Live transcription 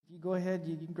go ahead,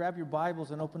 you can grab your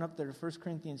Bibles and open up there to 1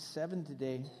 Corinthians 7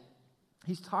 today.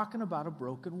 He's talking about a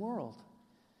broken world.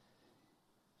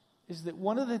 Is that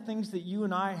one of the things that you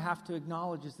and I have to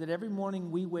acknowledge is that every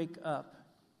morning we wake up,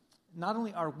 not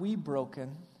only are we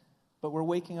broken, but we're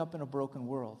waking up in a broken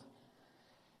world.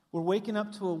 We're waking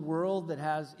up to a world that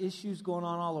has issues going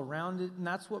on all around it, and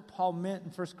that's what Paul meant in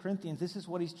 1 Corinthians. This is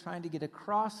what he's trying to get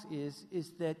across is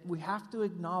that we have to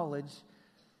acknowledge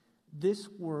this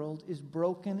world is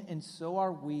broken, and so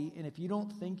are we, and if you don't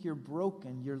think you're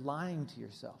broken, you're lying to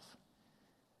yourself.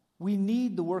 We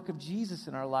need the work of Jesus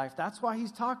in our life. That's why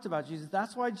he's talked about Jesus.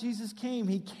 That's why Jesus came.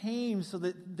 He came so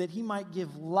that he might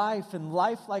give life, and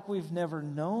life like we've never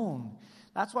known.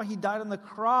 That's why he died on the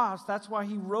cross. That's why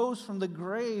he rose from the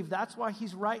grave. That's why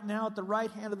he's right now at the right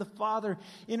hand of the Father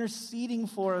interceding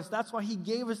for us. That's why he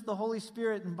gave us the Holy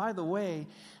Spirit. And by the way,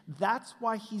 that's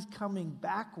why he's coming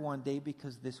back one day,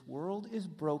 because this world is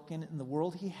broken and the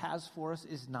world he has for us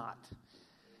is not.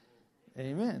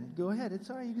 Amen. Go ahead. It's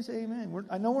all right. You can say amen.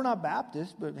 I know we're not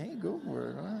Baptist, but hey, go for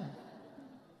it. All right.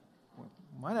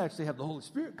 We might actually have the Holy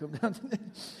Spirit come down today.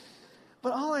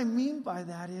 But all I mean by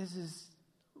that is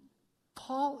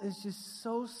Paul is just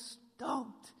so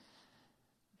stoked.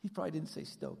 He probably didn't say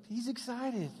stoked. He's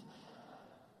excited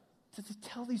to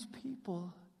tell these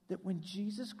people that when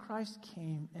Jesus Christ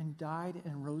came and died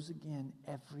and rose again,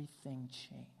 everything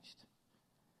changed.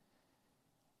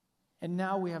 And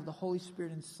now we have the Holy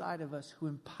Spirit inside of us who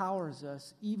empowers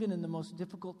us even in the most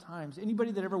difficult times.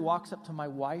 Anybody that ever walks up to my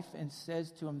wife and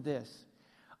says to him this,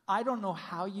 I don't know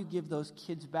how you give those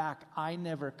kids back. I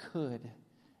never could.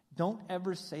 Don't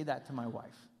ever say that to my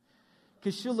wife.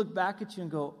 Because she'll look back at you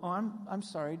and go, oh, I'm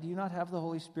sorry, do you not have the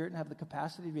Holy Spirit and have the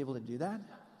capacity to be able to do that?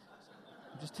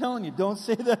 I'm just telling you, don't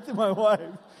say that to my wife.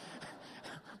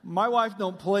 My wife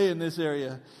don't play in this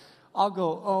area. I'll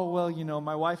go, oh, well,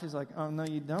 my wife is like, oh, no,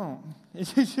 you don't. And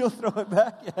she'll throw it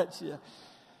back at you.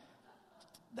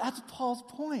 That's Paul's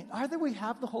point. Either we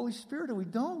have the Holy Spirit or we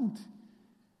don't.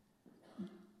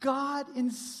 God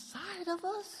inside of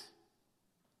us?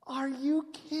 Are you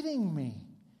kidding me?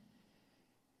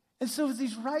 And so as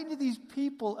he's writing to these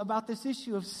people about this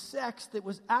issue of sex that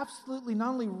was absolutely not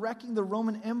only wrecking the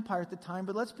Roman Empire at the time,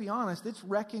 but let's be honest, it's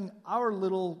wrecking our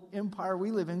little empire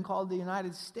we live in called the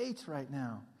United States right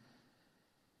now.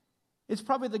 It's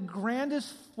probably the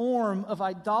grandest form of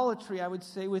idolatry, I would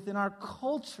say, within our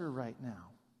culture right now.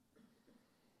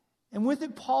 And with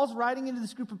it, Paul's writing into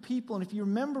this group of people, and if you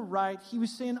remember right, he was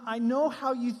saying, I know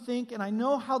how you think, and I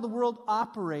know how the world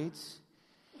operates,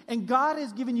 and God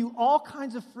has given you all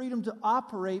kinds of freedom to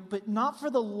operate, but not for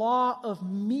the law of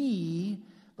me,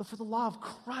 but for the law of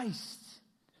Christ.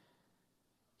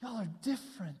 Y'all are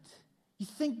different. You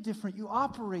think different. You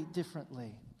operate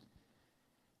differently.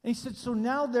 And he said, so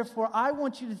now, therefore, I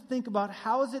want you to think about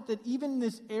how is it that even in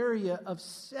this area of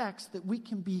sex that we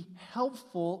can be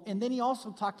helpful. And then he also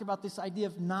talked about this idea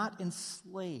of not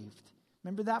enslaved.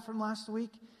 Remember that from last week?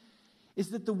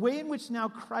 Is that the way in which now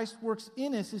Christ works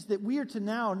in us is that we are to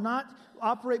now not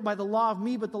operate by the law of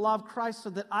me, but the law of Christ,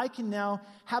 so that I can now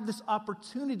have this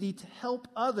opportunity to help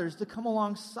others, to come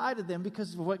alongside of them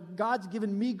because of what God's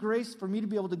given me grace for me to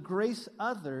be able to grace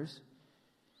others.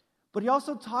 But he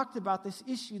also talked about this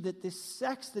issue that this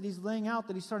sex that he's laying out,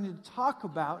 that he's starting to talk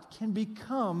about, can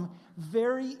become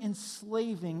very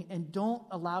enslaving, and don't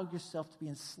allow yourself to be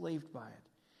enslaved by it.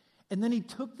 And then he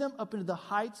took them up into the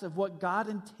heights of what God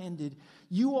intended.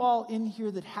 You all in here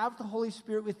that have the Holy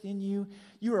Spirit within you,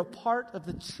 you are a part of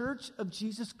the Church of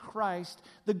Jesus Christ,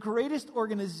 the greatest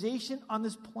organization on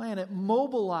this planet,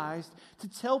 mobilized to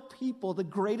tell people the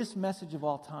greatest message of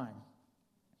all time.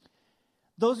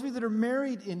 Those of you that are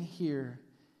married in here,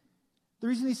 the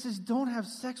reason he says don't have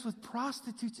sex with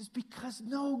prostitutes is because,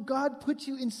 no, God put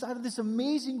you inside of this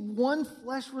amazing one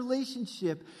flesh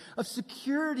relationship of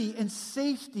security and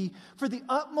safety for the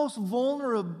utmost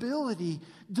vulnerability.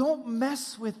 Don't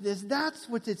mess with this. That's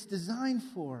what it's designed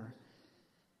for.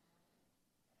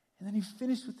 And then he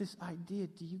finished with this idea.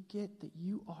 Do you get that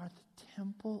you are the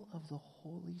temple of the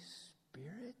Holy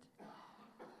Spirit?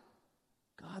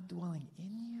 God dwelling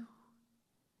in you?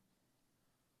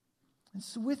 And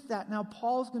so with that, now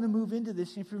Paul's going to move into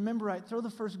this. And if you remember right, throw the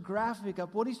first graphic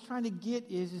up. What he's trying to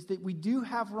get is that we do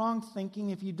have wrong thinking.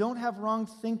 If you don't have wrong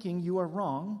thinking, you are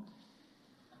wrong.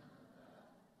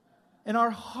 And our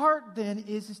heart then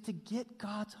is to get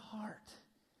God's heart.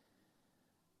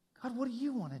 God, what do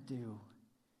you want to do?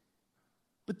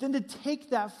 But then to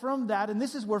take that from that, and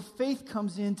this is where faith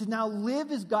comes in, to now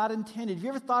live as God intended. Have you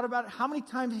ever thought about it? How many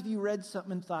times have you read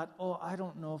something and thought, oh, I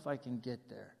don't know if I can get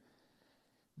there?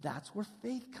 That's where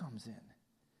faith comes in.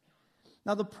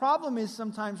 Now, the problem is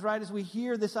sometimes, right, as we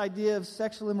hear this idea of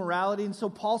sexual immorality, and so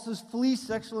Paul says, flee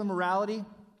sexual immorality.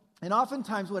 And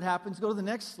oftentimes what happens, go to the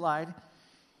next slide,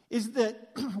 is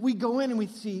that we go in and we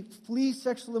see, flee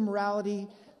sexual immorality,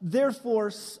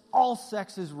 therefore all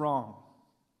sex is wrong.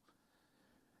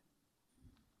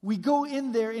 We go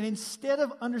in there, and instead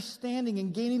of understanding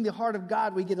and gaining the heart of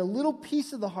God, we get a little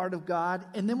piece of the heart of God,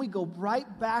 and then we go right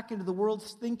back into the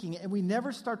world's thinking, and we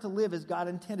never start to live as God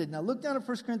intended. Now look down at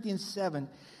 1 Corinthians 7,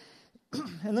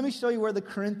 and let me show you where the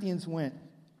Corinthians went.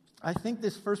 I think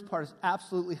this first part is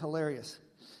absolutely hilarious.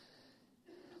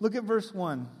 Look at verse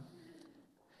 1.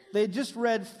 They had just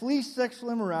read, flee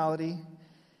sexual immorality.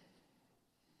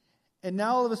 And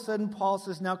now all of a sudden Paul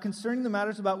says, now concerning the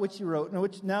matters about which he wrote,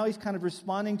 now he's kind of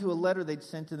responding to a letter they'd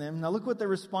sent to them. Now look what their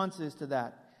response is to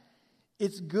that.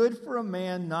 It's good for a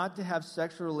man not to have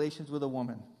sexual relations with a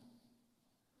woman.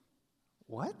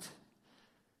 What?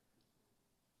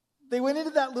 They went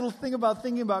into that little thing about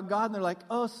thinking about God, and they're like,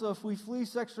 oh, so if we flee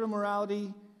sexual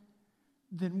immorality,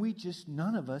 then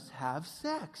none of us have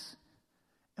sex.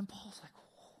 And Paul's like,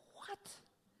 what?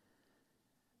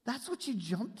 That's what you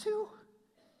jump to?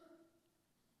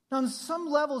 Now, on some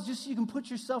levels, just so you can put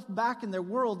yourself back in their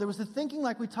world, there was the thinking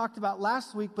like we talked about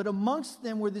last week, but amongst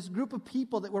them were this group of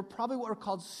people that were probably what were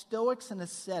called Stoics and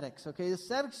ascetics, okay?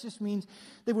 Ascetics just means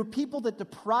they were people that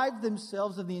deprived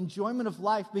themselves of the enjoyment of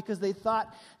life because they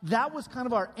thought that was kind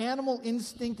of our animal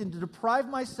instinct, and to deprive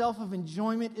myself of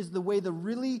enjoyment is the way the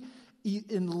really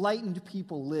enlightened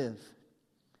people live.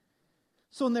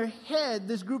 So in their head,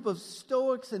 this group of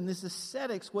Stoics and this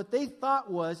ascetics, what they thought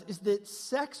is that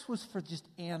sex was for just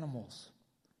animals.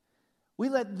 We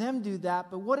let them do that,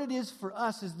 but what it is for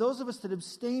us is those of us that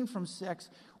abstain from sex,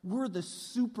 we're the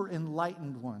super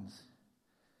enlightened ones.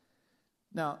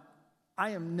 Now,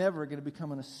 I am never going to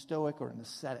become a Stoic or an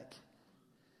ascetic.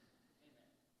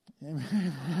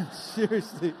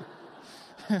 Seriously.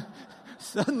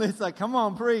 Suddenly it's like, come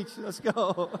on, preach, let's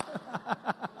go.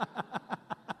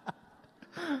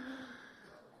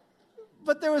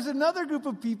 But there was another group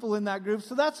of people in that group,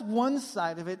 so that's one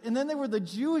side of it. And then there were the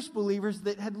Jewish believers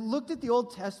that had looked at the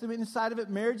Old Testament. Inside of it,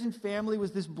 marriage and family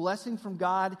was this blessing from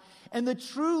God. And the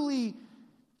truly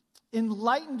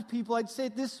enlightened people, I'd say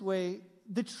it this way,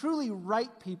 the truly right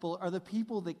people are the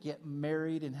people that get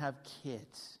married and have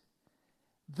kids.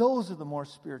 Those are the more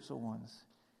spiritual ones.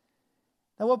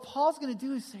 Now what Paul's going to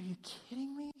do is say, are you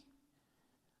kidding me?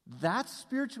 That's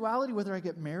spirituality, whether I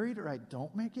get married or I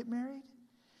don't get married?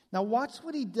 Now watch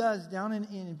what he does down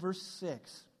in verse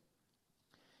 6.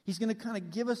 He's going to kind of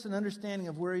give us an understanding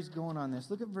of where he's going on this.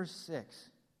 Look at verse 6.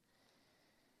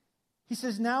 He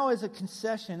says, now as a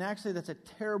concession, actually that's a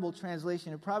terrible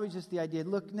translation. It probably just the idea,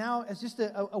 look, now as just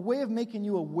a way of making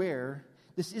you aware,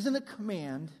 this isn't a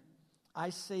command,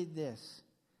 I say this.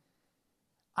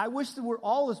 I wish that we're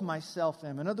all as myself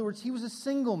am. In other words, he was a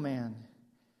single man.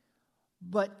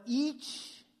 But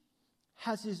each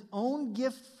has his own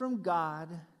gift from God,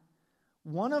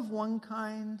 one of one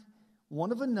kind,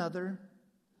 one of another.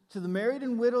 To the married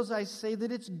and widows I say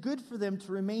that it's good for them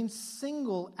to remain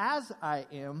single as I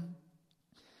am.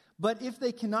 But if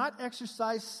they cannot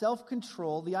exercise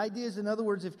self-control, the idea is, in other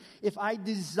words, if I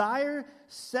desire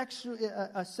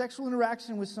a sexual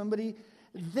interaction with somebody,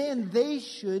 then they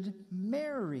should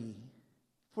marry.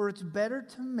 For it's better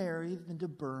to marry than to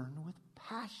burn with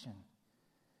passion.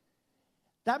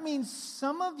 That means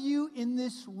some of you in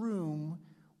this room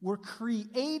were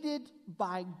created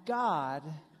by God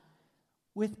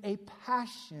with a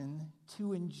passion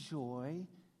to enjoy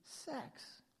sex.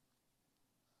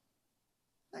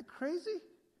 Isn't that crazy?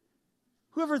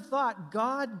 Whoever thought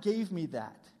God gave me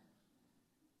that?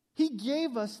 He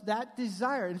gave us that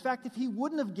desire. In fact, if he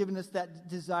wouldn't have given us that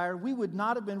desire, we would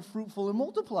not have been fruitful and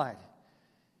multiplied.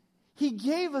 He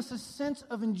gave us a sense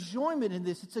of enjoyment in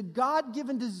this. It's a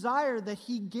God-given desire that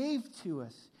he gave to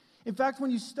us. In fact,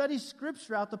 when you study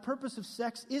Scripture out, the purpose of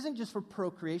sex isn't just for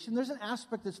procreation. There's an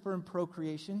aspect that's for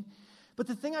procreation. But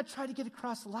the thing I tried to get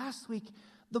across last week,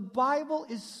 the Bible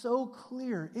is so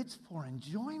clear. It's for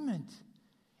enjoyment.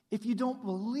 If you don't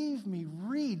believe me,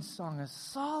 read Song of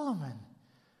Solomon.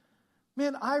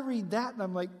 Man, I read that and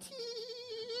I'm like,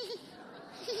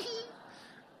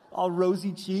 all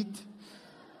rosy-cheeked.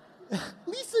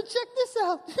 Lisa, check this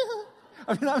out.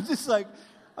 I'm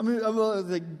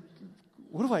like,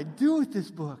 what do I do with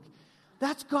this book?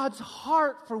 That's God's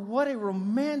heart for what a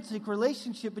romantic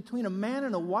relationship between a man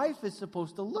and a wife is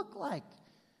supposed to look like.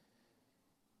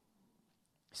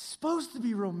 It's supposed to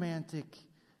be romantic.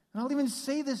 And I'll even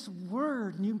say this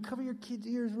word, and you can cover your kids'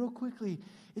 ears real quickly.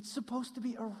 It's supposed to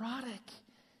be erotic.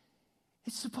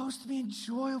 It's supposed to be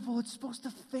enjoyable. It's supposed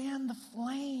to fan the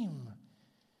flame.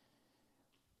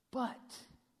 But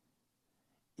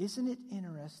isn't it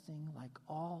interesting, like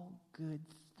all good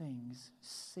things,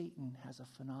 Satan has a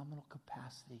phenomenal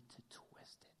capacity to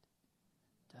twist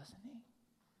it, doesn't he?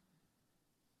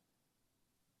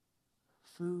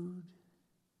 Food,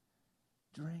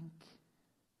 drink,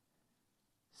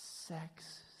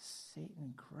 sex,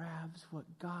 Satan grabs what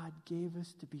God gave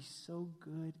us to be so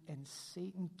good, and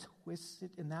Satan twists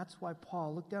it. And that's why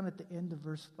Paul, look down at the end of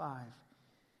verse 5.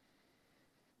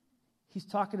 He's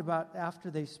talking about after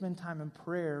they spend time in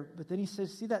prayer, but then he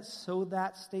says, see that "so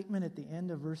that" statement at the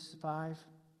end of verse 5?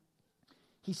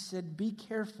 He said, be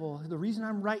careful. The reason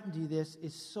I'm writing to you this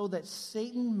is so that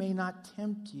Satan may not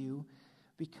tempt you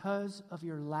because of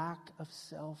your lack of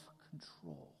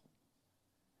self-control.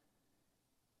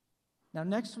 Now,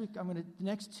 next 2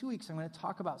 weeks, I'm going to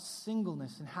talk about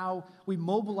singleness and how we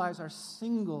mobilize our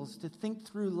singles to think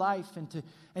through life and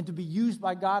to be used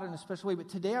by God in a special way. But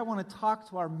today I want to talk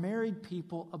to our married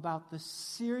people about the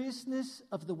seriousness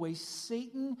of the way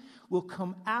Satan will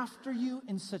come after you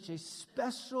in such a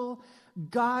special,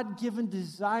 God-given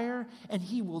desire, and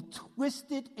he will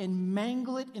twist it and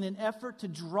mangle it in an effort to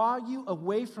draw you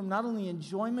away from not only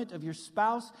enjoyment of your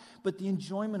spouse, but the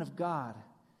enjoyment of God.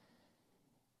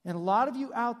 And a lot of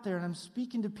you out there, and I'm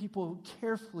speaking to people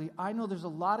carefully, I know there's a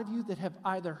lot of you that have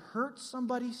either hurt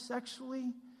somebody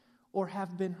sexually or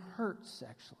have been hurt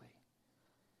sexually.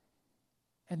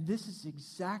 And this is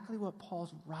exactly what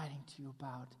Paul's writing to you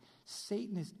about.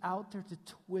 Satan is out there to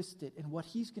twist it, and what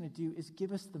he's going to do is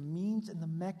give us the means and the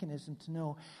mechanism to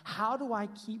know, how do I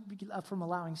keep from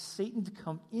allowing Satan to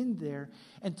come in there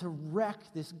and to wreck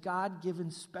this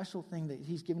God-given special thing that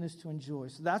he's given us to enjoy.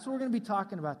 So that's what we're going to be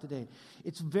talking about today.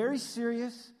 It's very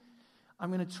serious.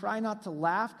 I'm going to try not to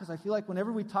laugh, because I feel like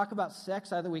whenever we talk about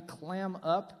sex, either we clam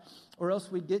up or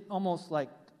else we get almost like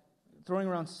throwing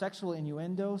around sexual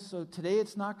innuendo. So today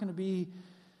it's not going to be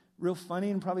real funny,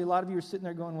 and probably a lot of you are sitting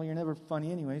there going, well, you're never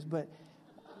funny anyways, but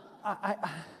I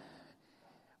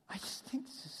just think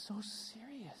this is so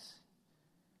serious.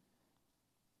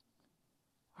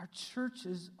 Our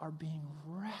churches are being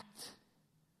wrecked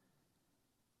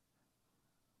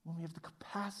when we have the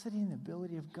capacity and the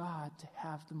ability of God to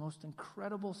have the most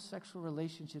incredible sexual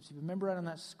relationships. If you remember right on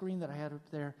that screen that I had up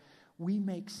there, we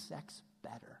make sex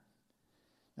better.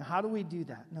 Now, how do we do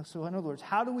that? Now, so in other words,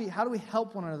 how do we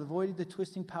help one another avoid the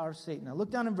twisting power of Satan? Now,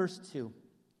 look down in verse 2.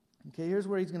 Okay, here's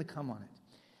where he's going to come on it.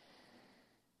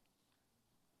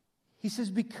 He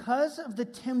says, because of the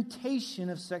temptation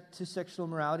of to sexual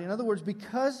immorality, in other words,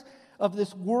 because of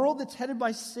this world that's headed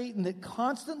by Satan that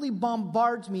constantly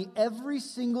bombards me every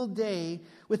single day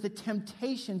with the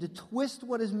temptation to twist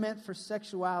what is meant for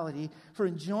sexuality, for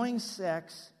enjoying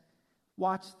sex,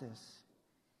 watch this.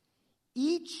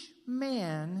 Each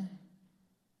man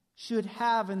should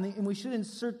have, and we should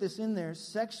insert this in there,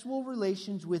 sexual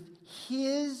relations with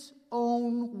his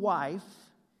own wife,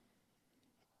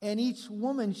 and each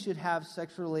woman should have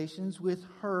sexual relations with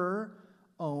her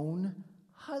own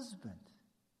husband.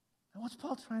 Now, what's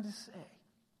Paul trying to say?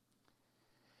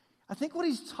 I think what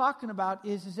he's talking about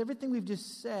is everything we've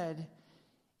just said,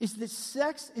 is that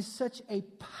sex is such a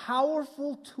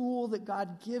powerful tool that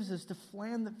God gives us to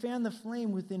fan the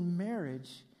flame within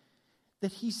marriage,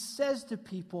 that he says to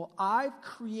people, I've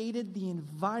created the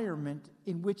environment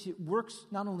in which it works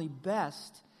not only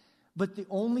best, but the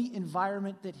only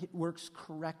environment that it works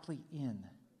correctly in.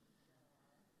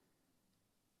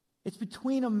 It's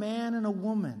between a man and a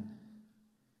woman.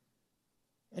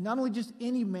 And not only just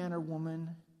any man or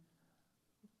woman,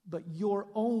 but your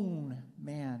own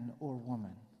man or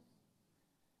woman.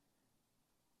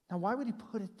 Now, why would he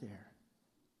put it there?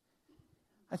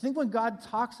 I think when God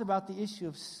talks about the issue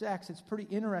of sex, it's pretty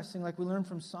interesting. Like we learned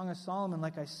from Song of Solomon,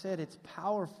 like I said, it's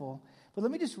powerful. But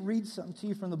let me just read something to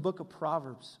you from the book of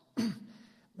Proverbs.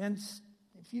 Man,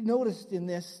 if you noticed in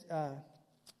this,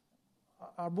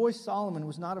 our boy Solomon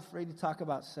was not afraid to talk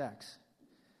about sex.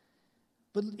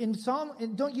 But in Psalm,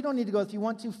 you don't need to go. If you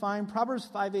want to, fine. Proverbs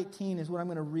 5:18 is what I'm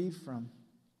going to read from.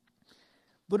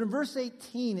 But in verse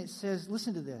 18, it says,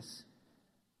 listen to this.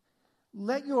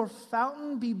 Let your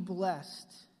fountain be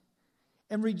blessed,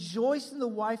 and rejoice in the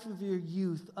wife of your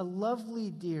youth, a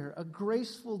lovely deer, a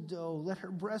graceful doe. Let her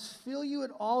breast fill you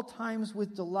at all times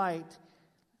with delight.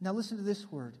 Now listen to this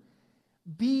word.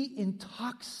 Be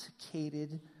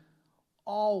intoxicated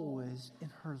always in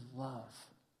her love.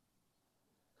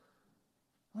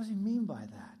 What does he mean by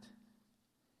that?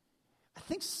 I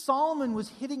think Solomon was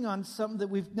hitting on something that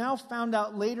we've now found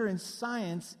out later in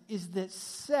science, is that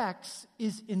sex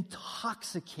is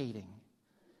intoxicating.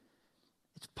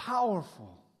 It's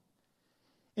powerful.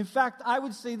 In fact, I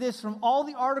would say this, from all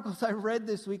the articles I read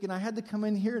this week, and I had to come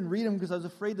in here and read them because I was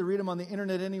afraid to read them on the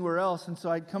internet anywhere else. And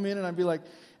so I'd come in and I'd be like,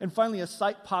 and finally a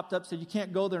site popped up, said you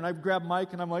can't go there. And I'd grab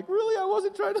Mike and I'm like, really? I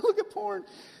wasn't trying to look at porn.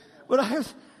 But I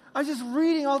was just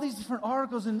reading all these different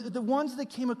articles, and the ones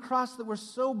that came across that were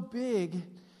so big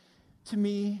to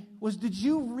me was, did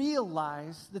you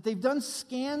realize that they've done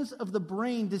scans of the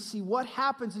brain to see what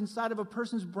happens inside of a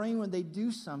person's brain when they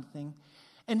do something?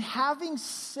 And having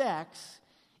sex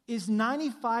is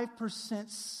 95%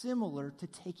 similar to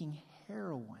taking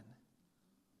heroin.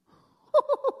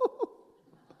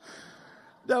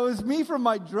 That was me from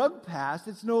my drug past.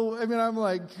 I'm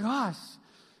like, gosh,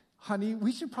 honey,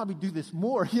 we should probably do this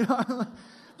more,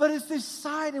 But it's this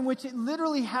side in which it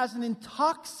literally has an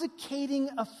intoxicating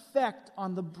effect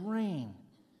on the brain.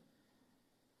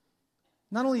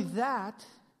 Not only that,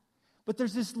 but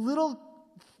there's this little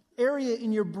area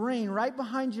in your brain right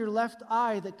behind your left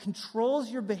eye that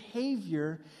controls your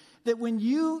behavior, that when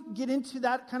you get into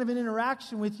that kind of an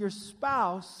interaction with your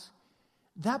spouse,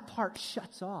 that part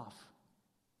shuts off.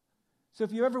 So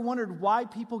if you ever wondered why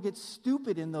people get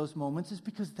stupid in those moments, it's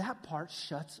because that part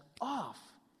shuts off.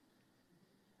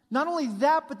 Not only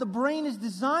that, but the brain is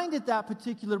designed at that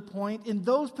particular point, in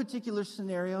those particular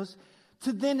scenarios,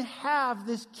 to then have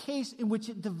this case in which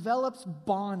it develops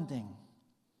bonding.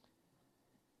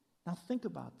 Now think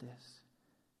about this.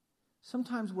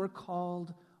 Sometimes we're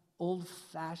called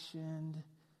old-fashioned,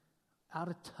 out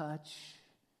of touch,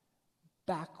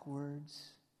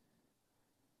 backwards.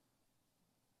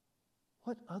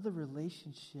 What other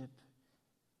relationship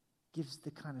gives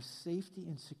the kind of safety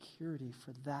and security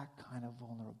for that kind of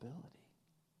vulnerability?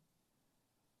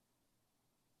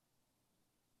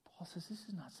 Paul says this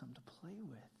is not something to play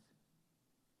with.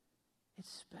 It's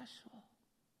special.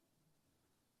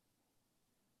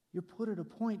 You're put at a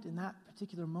point in that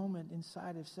particular moment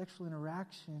inside of sexual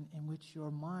interaction in which your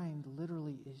mind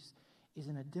literally is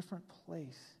in a different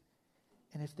place.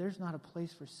 And if there's not a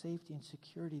place for safety and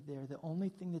security there, the only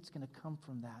thing that's going to come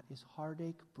from that is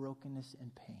heartache, brokenness,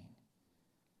 and pain.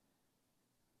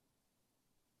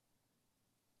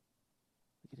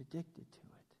 We get addicted to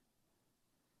it.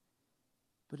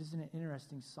 But isn't it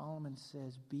interesting? Solomon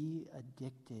says, be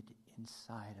addicted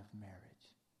inside of marriage.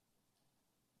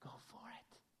 Go for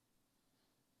it.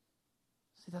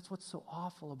 See, that's what's so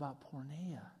awful about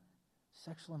porneia,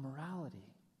 sexual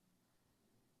immorality,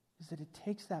 is that it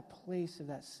takes that place of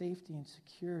that safety and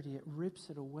security, it rips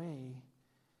it away,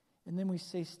 and then we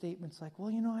say statements like, well,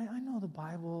 I know the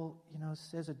Bible,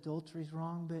 says adultery is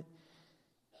wrong, but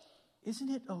isn't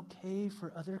it okay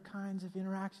for other kinds of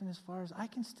interaction as far as I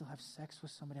can still have sex with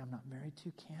somebody I'm not married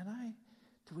to, can I?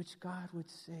 To which God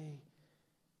would say,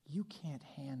 you can't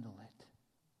handle it.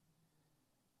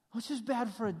 Well, it's just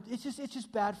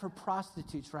bad for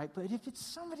prostitutes, right? But if it's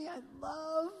somebody I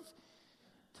love,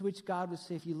 to which God would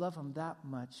say, if you love them that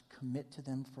much, commit to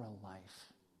them for a life.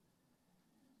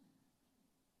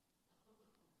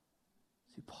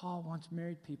 See, Paul wants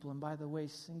married people, and by the way,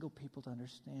 single people to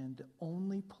understand the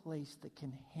only place that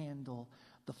can handle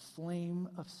the flame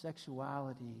of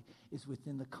sexuality is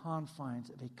within the confines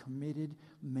of a committed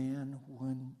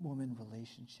man-woman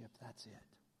relationship. That's it.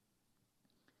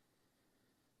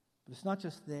 But it's not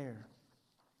just there.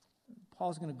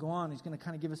 Paul's going to go on. He's going to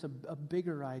kind of give us a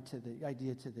bigger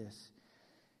idea to this.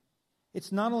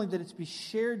 It's not only that it's be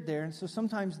shared there, and so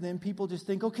sometimes then people just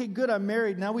think, okay, good, I'm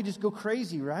married. Now we just go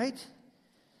crazy, right?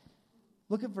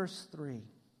 Look at verse 3.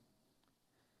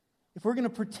 If we're going to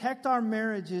protect our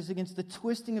marriages against the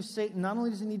twisting of Satan, not only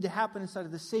does it need to happen inside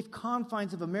of the safe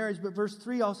confines of a marriage, but verse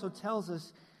 3 also tells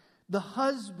us the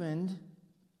husband,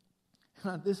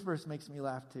 this verse makes me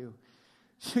laugh too,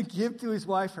 should give to his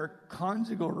wife her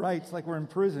conjugal rights like we're in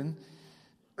prison,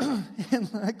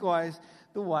 and likewise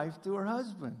the wife to her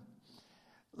husband.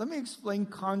 Let me explain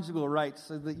conjugal rights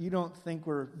so that you don't think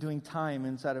we're doing time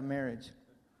inside of marriage.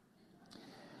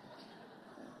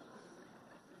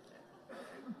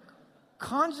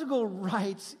 Conjugal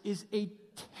rights is a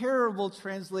terrible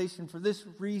translation for this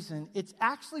reason. It's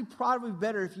actually probably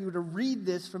better if you were to read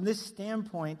this from this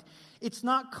standpoint. It's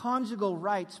not conjugal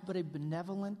rights, but a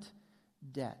benevolent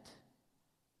debt.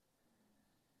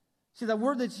 See, that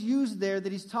word that's used there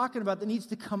that he's talking about that needs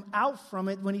to come out from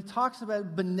it when he talks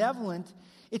about benevolent,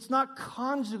 it's not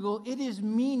conjugal. It is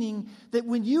meaning that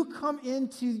when you come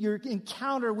into your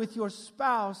encounter with your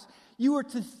spouse, you are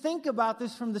to think about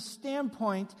this from the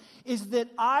standpoint is that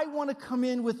I want to come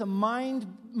in with a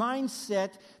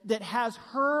mindset that has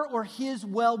her or his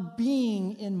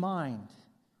well-being in mind.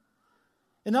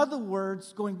 In other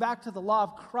words, going back to the law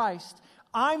of Christ,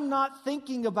 I'm not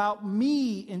thinking about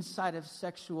me inside of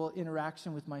sexual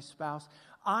interaction with my spouse.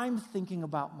 I'm thinking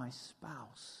about my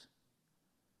spouse.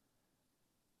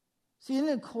 See, isn't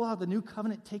it cool how the new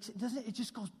covenant takes it? Doesn't it? It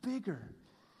just goes bigger.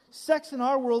 Sex in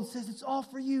our world says it's all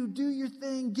for you. Do your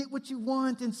thing. Get what you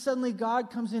want. And suddenly God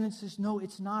comes in and says, no,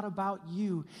 it's not about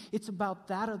you. It's about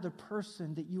that other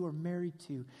person that you are married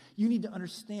to. You need to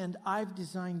understand I've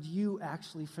designed you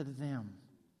actually for them.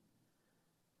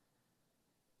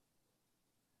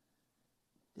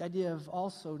 The idea of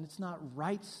also, and it's not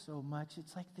rights so much,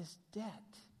 it's like this debt.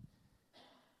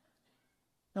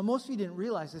 Now, most of you didn't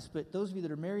realize this, but those of you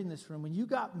that are married in this room, when you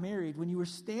got married, when you were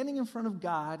standing in front of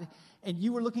God and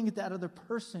you were looking at that other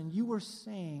person, you were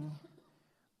saying,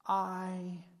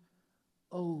 I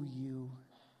owe you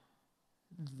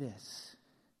this.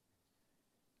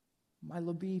 My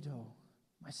libido,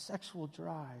 my sexual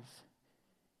drive,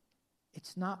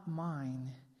 it's not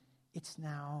mine, it's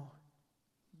now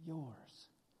yours.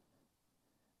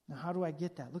 Now, how do I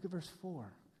get that? Look at verse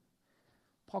 4.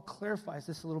 Paul clarifies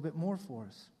this a little bit more for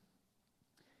us.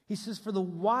 He says, for the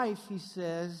wife, he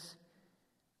says,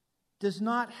 does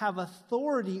not have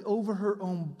authority over her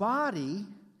own body,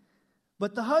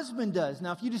 but the husband does.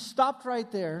 Now, if you just stopped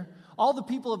right there, all the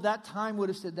people of that time would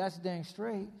have said, that's dang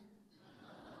straight.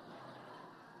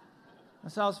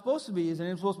 That's how it's supposed to be. Isn't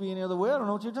it supposed to be any other way? I don't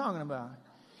know what you're talking about.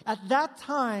 At that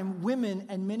time, women,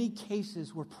 in many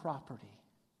cases, were property.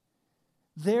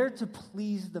 There to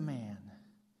please the man.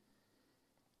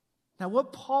 Now,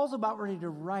 what Paul's about ready to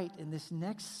write in this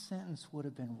next sentence would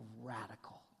have been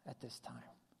radical at this time.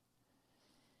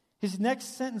 His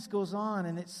next sentence goes on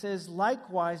and it says,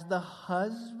 likewise, the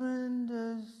husband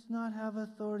does not have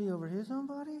authority over his own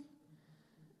body,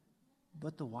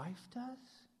 but the wife does.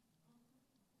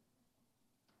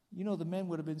 You know, the men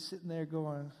would have been sitting there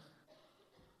going,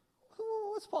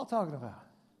 what's Paul talking about?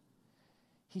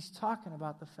 He's talking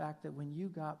about the fact that when you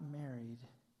got married,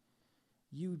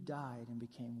 you died and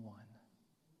became one.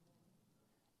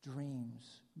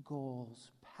 Dreams, goals,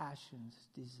 passions,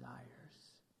 desires.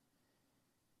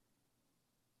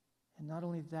 And not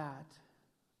only that,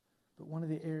 but one of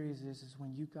the areas is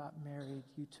when you got married,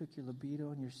 you took your libido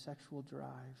and your sexual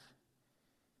drive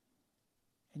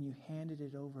and you handed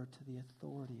it over to the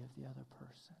authority of the other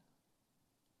person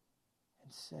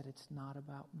and said, it's not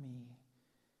about me.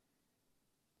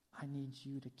 I need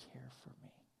you to care for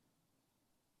me.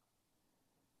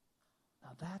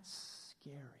 Now that's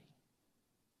scary.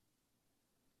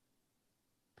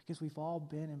 Because we've all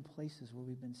been in places where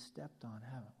we've been stepped on,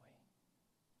 haven't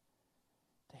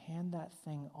we? To hand that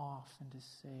thing off and to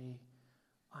say,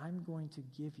 I'm going to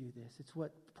give you this. It's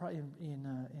what probably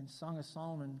in Song of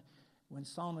Solomon, when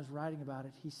Solomon was writing about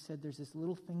it, he said there's this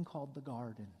little thing called the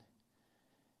garden.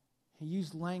 He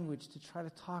used language to try to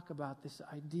talk about this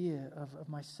idea of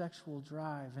my sexual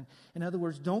drive. And in other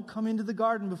words, don't come into the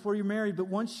garden before you're married, but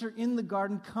once you're in the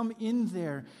garden, come in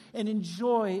there and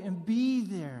enjoy and be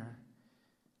there.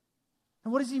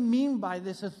 And what does he mean by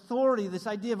this authority, this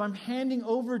idea of I'm handing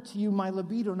over to you my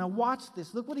libido? Now watch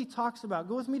this. Look what he talks about.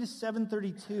 Go with me to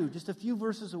 732, just a few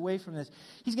verses away from this.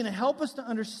 He's going to help us to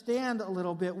understand a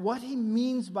little bit what he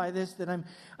means by this, that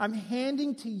I'm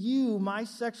handing to you my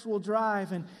sexual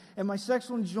drive and my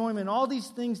sexual enjoyment, all these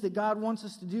things that God wants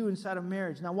us to do inside of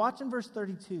marriage. Now watch in verse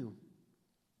 32.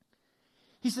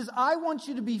 He says, I want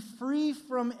you to be free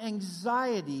from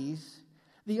anxieties.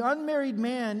 The unmarried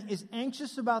man is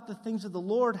anxious about the things of the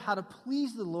Lord, how to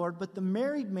please the Lord, but the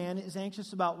married man is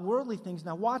anxious about worldly things.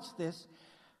 Now watch this,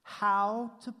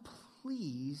 how to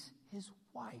please his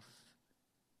wife.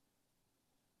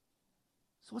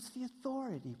 So what's the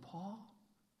authority, Paul?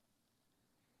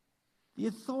 The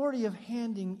authority of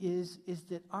handing is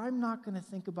that I'm not going to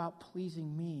think about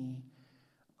pleasing me.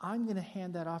 I'm going to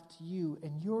hand that off to you,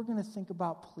 and you're going to think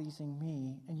about pleasing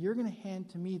me, and you're going to hand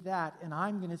to me that, and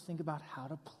I'm going to think about how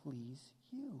to please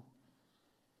you.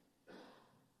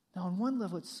 Now, on one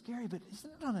level, it's scary, but isn't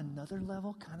it on another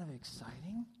level kind of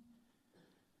exciting?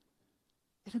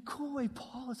 In a cool way,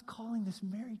 Paul is calling this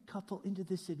married couple into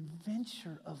this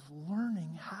adventure of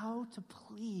learning how to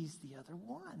please the other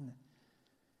one.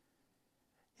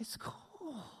 It's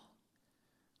cool.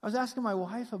 I was asking my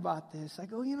wife about this. I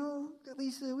go,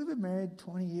 Lisa, we've been married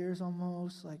 20 years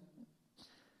almost. Like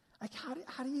how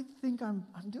do you think I'm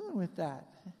doing with that?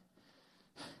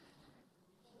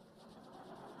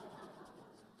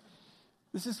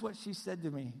 This is what she said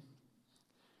to me.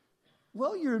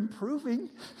 Well, you're improving.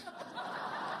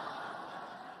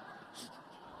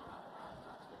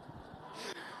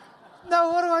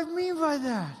 Now, what do I mean by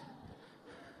that?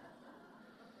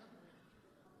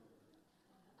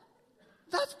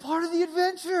 That's part of the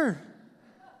adventure,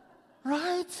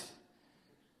 right?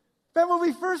 But when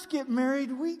we first get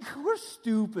married, we're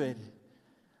stupid.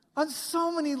 On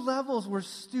so many levels, we're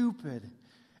stupid.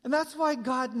 And that's why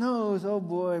God knows, oh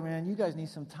boy, man, you guys need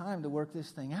some time to work this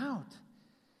thing out.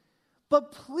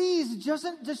 But please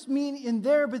doesn't just mean in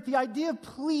there, but the idea of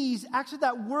please, actually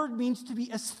that word means to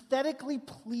be aesthetically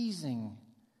pleasing.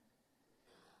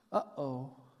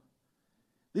 Uh-oh.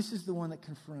 This is the one that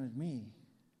confronted me.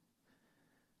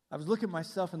 I was looking at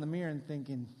myself in the mirror and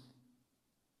thinking,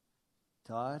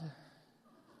 Todd,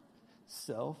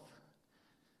 self,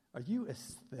 are you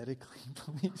aesthetically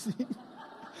pleasing?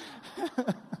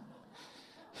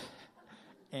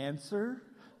 Answer,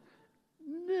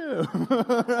 no.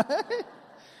 Right?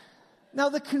 Now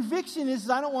the conviction is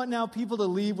I don't want now people to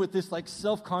leave with this like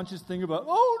self-conscious thing about,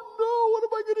 oh no, what am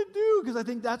I going to do? Because I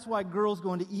think that's why girls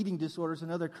go into eating disorders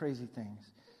and other crazy things.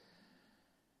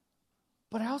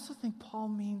 But I also think Paul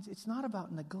means it's not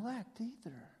about neglect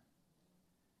either.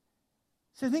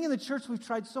 See, I think in the church we've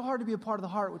tried so hard to be a part of the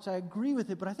heart, which I agree with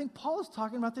it, but I think Paul is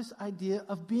talking about this idea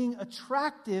of being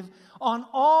attractive on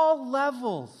all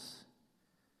levels.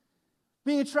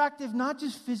 Being attractive not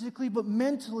just physically, but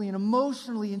mentally and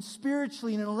emotionally and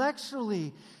spiritually and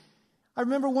intellectually. I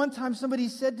remember one time somebody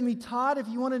said to me, Todd, if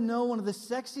you want to know one of the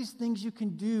sexiest things you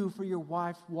can do for your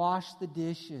wife, wash the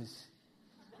dishes.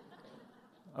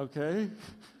 Okay.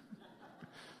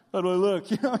 How do I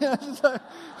look? You know,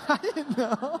 I didn't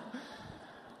know.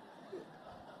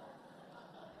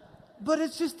 But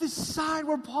it's just this side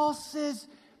where Paul says,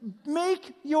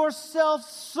 make yourself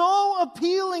so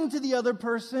appealing to the other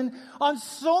person on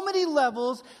so many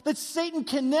levels that Satan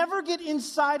can never get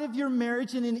inside of your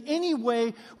marriage and in any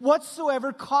way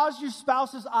whatsoever cause your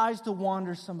spouse's eyes to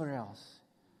wander somewhere else.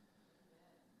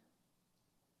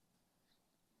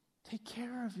 Take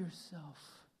care of yourself.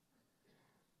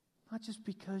 Not just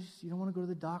because you don't want to go to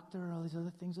the doctor or all these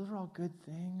other things. Those are all good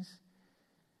things.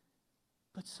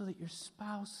 But so that your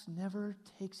spouse never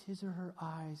takes his or her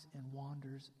eyes and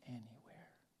wanders anywhere.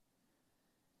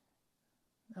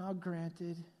 Now,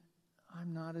 granted,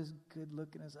 I'm not as good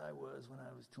looking as I was when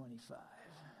I was 25.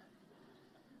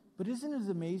 But isn't it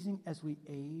amazing as we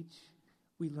age,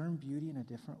 we learn beauty in a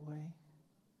different way?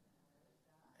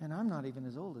 And I'm not even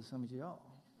as old as some of y'all.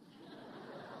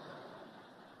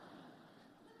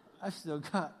 I've still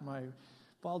got my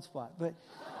bald spot. But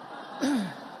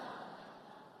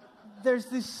there's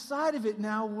this side of it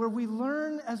now where we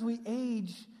learn as we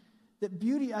age that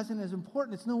beauty isn't as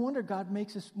important. It's no wonder God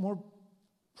makes us more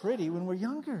pretty when we're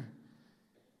younger.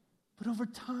 But over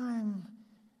time,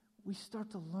 we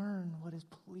start to learn what is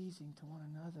pleasing to one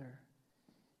another.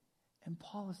 And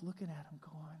Paul is looking at him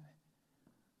going,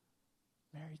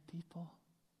 married people,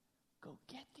 go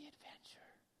get the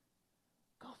adventure.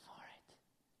 Go for it.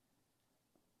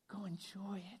 Go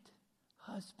enjoy it.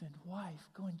 Husband, wife,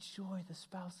 go enjoy the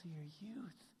spouse of your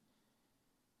youth.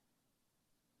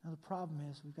 Now the problem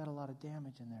is we've got a lot of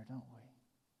damage in there, don't we?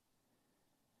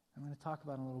 I'm going to talk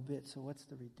about it in a little bit. So what's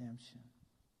the redemption?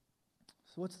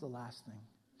 So what's the last thing?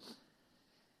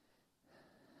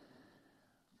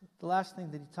 The last thing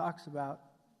that he talks about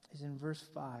is in verse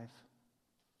 5.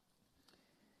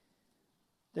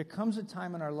 There comes a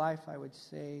time in our life, I would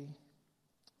say,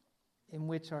 in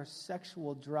which our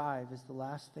sexual drive is the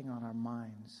last thing on our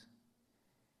minds.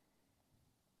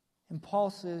 And Paul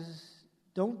says,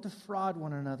 don't defraud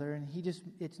one another. And he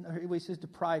says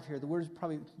deprive here. The word is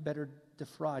probably better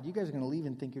defraud. You guys are going to leave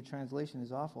and think your translation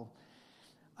is awful.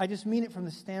 I just mean it from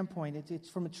the standpoint, it's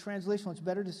from a translation, it's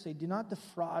better to say, do not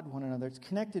defraud one another. It's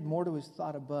connected more to his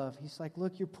thought above. He's like,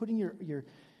 look, you're putting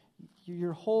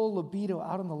your whole libido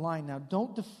out on the line. Now,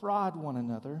 don't defraud one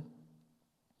another.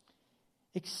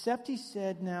 Except, he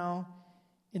said, now,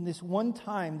 in this one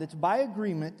time that's by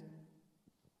agreement,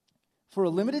 for a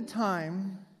limited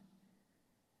time,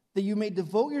 that you may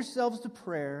devote yourselves to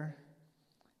prayer,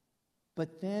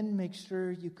 but then make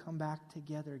sure you come back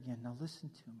together again. Now listen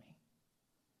to me.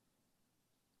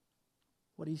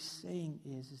 What he's saying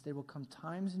is there will come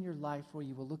times in your life where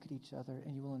you will look at each other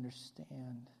and you will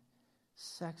understand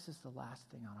sex is the last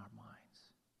thing on our minds.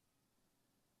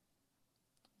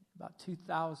 About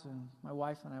 2000, my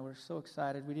wife and I were so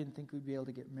excited. We didn't think we'd be able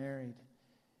to get married.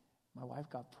 My wife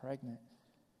got pregnant.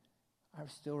 I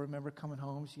still remember coming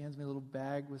home. She hands me a little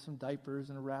bag with some diapers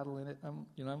and a rattle in it. I'm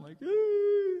like,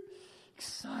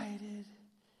 excited.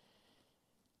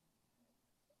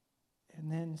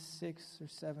 And then 6 or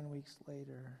 7 weeks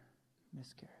later,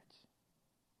 miscarriage.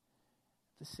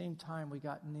 At the same time, we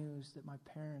got news that my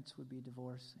parents would be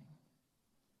divorcing.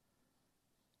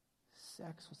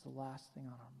 Sex was the last thing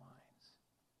on our minds.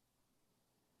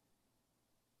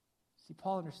 See,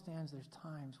 Paul understands there's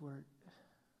times where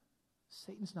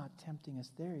Satan's not tempting us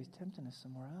there. He's tempting us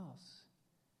somewhere else.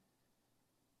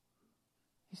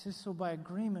 He says, so by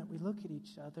agreement, we look at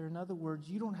each other. In other words,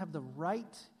 you don't have the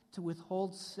right to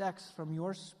withhold sex from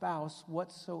your spouse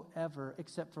whatsoever,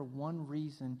 except for one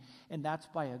reason, and that's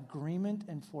by agreement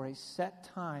and for a set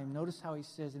time. Notice how he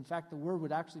says, in fact, the word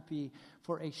would actually be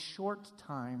for a short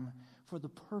time, for the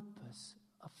purpose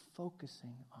of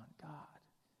focusing on God.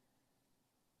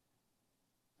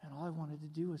 And all I wanted to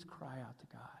do was cry out to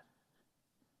God.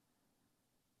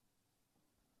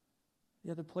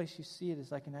 The other place you see it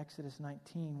is like in Exodus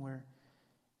 19, where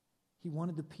he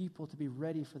wanted the people to be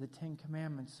ready for the 10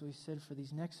 Commandments. So he said, for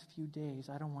these next few days,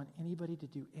 I don't want anybody to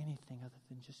do anything other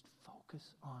than just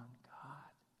focus on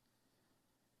God.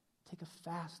 Take a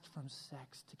fast from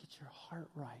sex to get your heart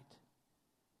right.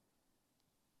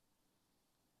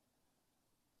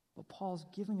 But Paul's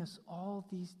giving us all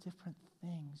these different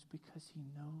things because he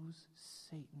knows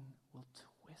Satan will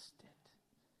twist it.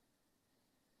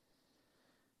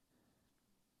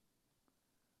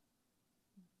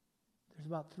 There's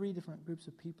about 3 different groups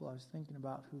of people I was thinking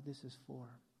about who this is for.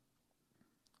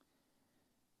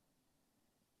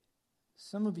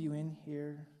 Some of you in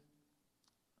here,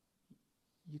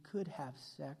 you could have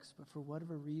sex, but for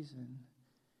whatever reason,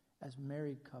 as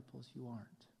married couples, you aren't.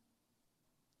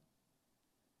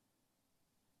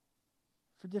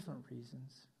 For different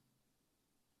reasons.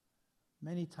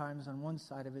 Many times on one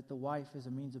side of it, the wife, as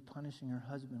a means of punishing her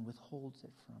husband, withholds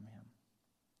it from him.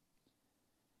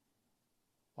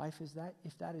 Wife,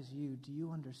 if that is you, do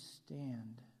you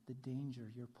understand the danger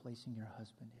you're placing your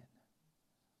husband in?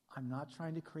 I'm not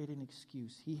trying to create an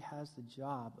excuse. He has the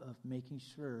job of making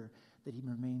sure that he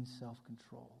remains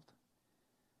self-controlled.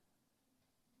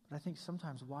 But I think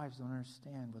sometimes wives don't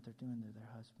understand what they're doing to their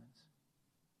husbands.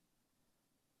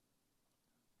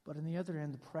 But on the other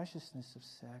end, the preciousness of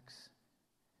sex,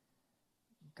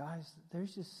 guys,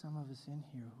 there's just some of us in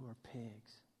here who are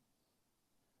pigs.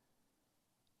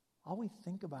 All we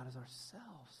think about is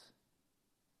ourselves.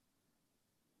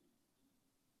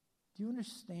 Do you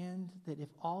understand that if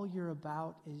all you're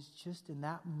about is just in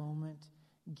that moment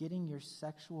getting your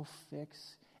sexual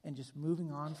fix and just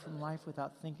moving on from life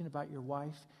without thinking about your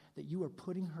wife, that you are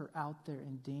putting her out there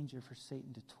in danger for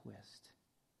Satan to twist?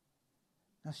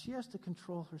 Now, she has to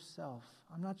control herself.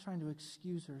 I'm not trying to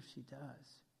excuse her if she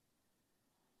does.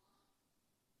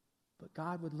 But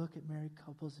God would look at married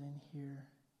couples in here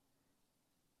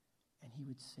and he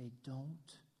would say, don't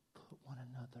put one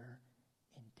another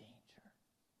in danger.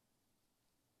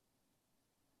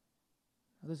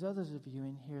 Now, there's others of you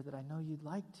in here that I know you'd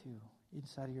like to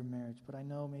inside of your marriage, but I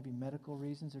know maybe medical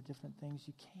reasons or different things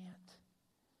you can't.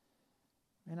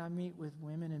 And I meet with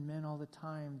women and men all the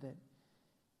time that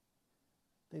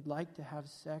they'd like to have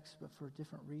sex, but for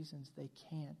different reasons they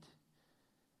can't.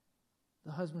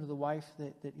 The husband or the wife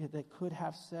that could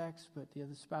have sex, but the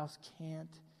other spouse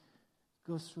can't,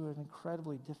 goes through an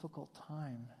incredibly difficult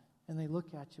time. And they look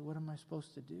at you, what am I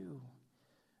supposed to do?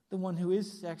 The one who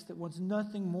is sex, that wants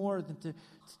nothing more than to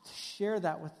share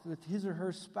that with his or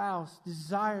her spouse,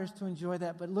 desires to enjoy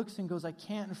that, but looks and goes, I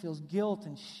can't, and feels guilt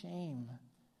and shame.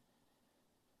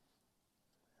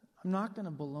 I'm not going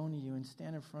to baloney you and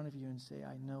stand in front of you and say,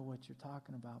 I know what you're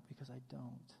talking about, because I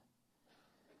don't.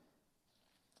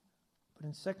 But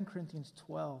in 2 Corinthians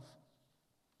 12,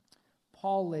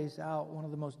 Paul lays out one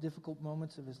of the most difficult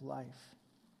moments of his life.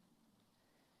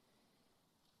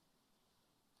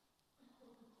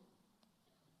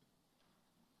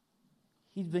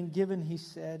 He'd been given, he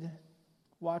said,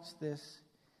 watch this,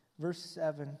 verse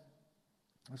 7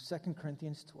 of 2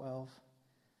 Corinthians 12.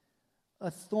 A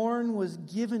thorn was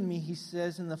given me, he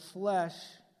says, in the flesh.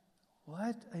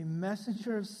 What? A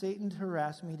messenger of Satan to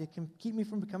harass me, to keep me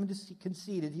from becoming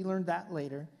conceited. He learned that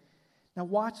later. Now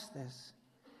watch this.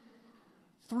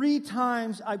 3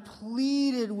 times I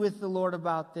pleaded with the Lord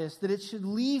about this, that it should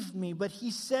leave me. But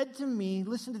he said to me,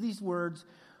 listen to these words,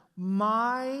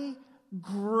 my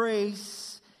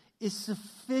grace is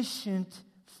sufficient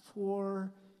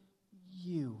for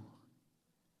you.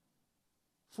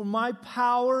 For my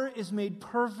power is made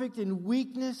perfect in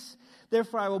weakness.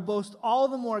 Therefore I will boast all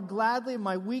the more gladly of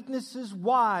my weaknesses.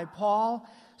 Why, Paul?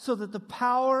 So that the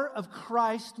power of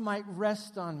Christ might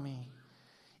rest on me.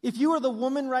 If you are the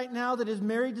woman right now that is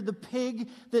married to the pig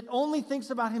that only thinks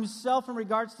about himself in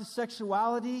regards to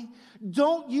sexuality,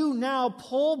 don't you now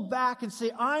pull back and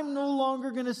say, I'm no longer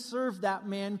going to serve that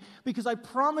man, because I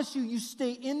promise you, you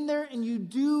stay in there and you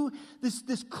do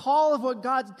this call of what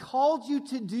God called you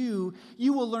to do,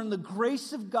 you will learn the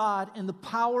grace of God and the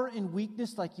power in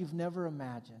weakness like you've never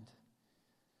imagined.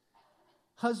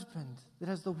 Husband that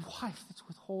has the wife that's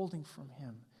withholding from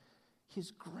him,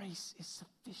 His grace is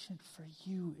sufficient for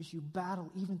you as you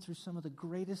battle even through some of the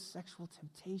greatest sexual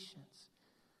temptations.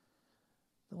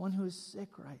 the one who is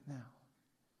sick right now,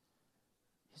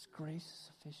 His grace is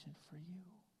sufficient for you.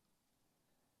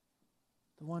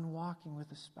 The one walking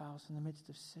with a spouse in the midst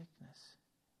of sickness,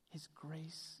 His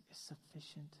grace is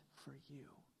sufficient for you.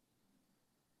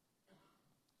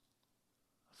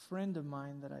 A friend of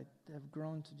mine that I have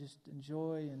grown to just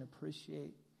enjoy and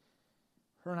appreciate,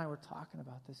 her and I were talking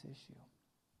about this issue.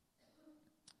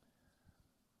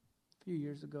 A few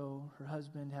years ago, her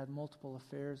husband had multiple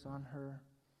affairs on her.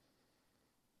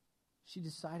 She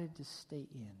decided to stay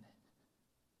in.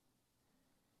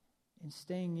 In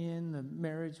staying in, the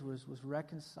marriage was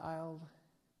reconciled.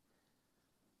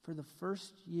 For the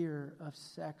first year of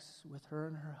sex with her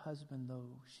and her husband,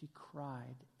 though, she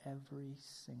cried every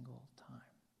single time.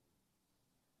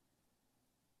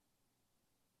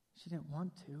 She didn't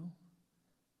want to.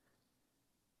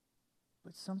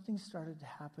 But something started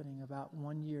happening about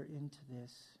 1 year into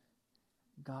this.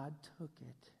 God took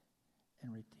it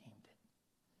and redeemed it.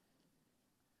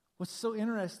 What's so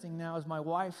interesting now is my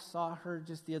wife saw her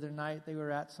just the other night. They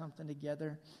were at something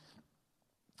together.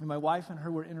 And my wife and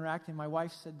her were interacting. My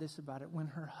wife said this about it. When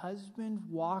her husband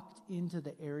walked into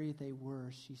the area they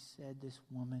were, she said, this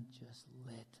woman just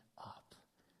lit up.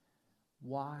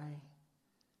 Why?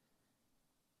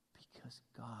 Because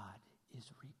God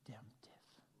is redemptive.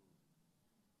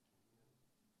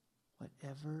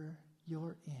 Whatever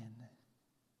you're in,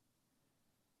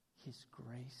 His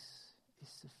grace is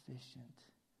sufficient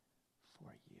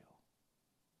for you.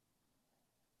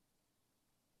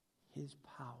 His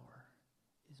power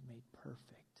is made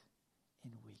perfect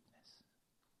in weakness.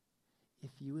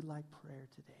 If you would like prayer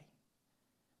today,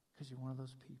 because you're one of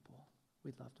those people,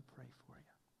 we'd love to pray for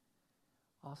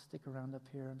you. I'll stick around up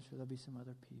here. I'm sure there'll be some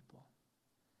other people.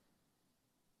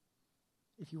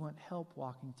 If you want help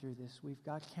walking through this, we've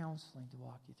got counseling to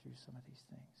walk you through some of these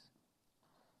things.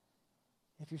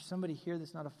 If you're somebody here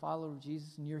that's not a follower of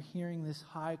Jesus and you're hearing this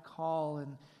high call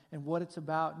and what it's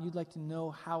about, and you'd like to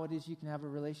know how it is you can have a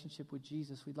relationship with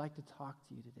Jesus, we'd like to talk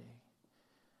to you today.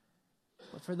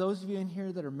 But for those of you in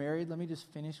here that are married, let me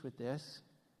just finish with this.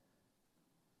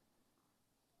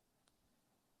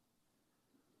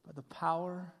 By the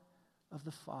power of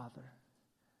the Father,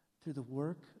 through the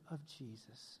work of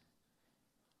Jesus,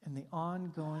 and the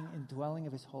ongoing indwelling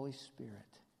of His Holy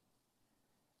Spirit,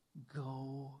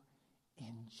 go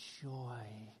enjoy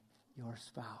your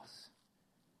spouse.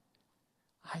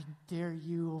 I dare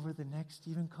you over the next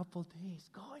even couple days,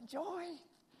 go enjoy.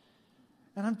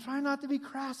 And I'm trying not to be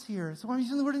crass here, so I'm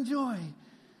using the word enjoy.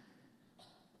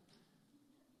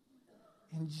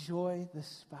 Enjoy the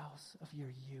spouse of your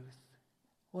youth.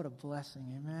 What a blessing,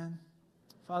 amen?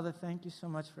 Father, thank you so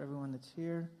much for everyone that's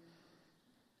here.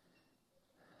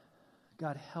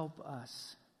 God, help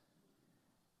us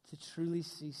to truly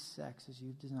see sex as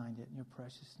you've designed it in your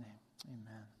precious name.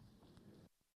 Amen.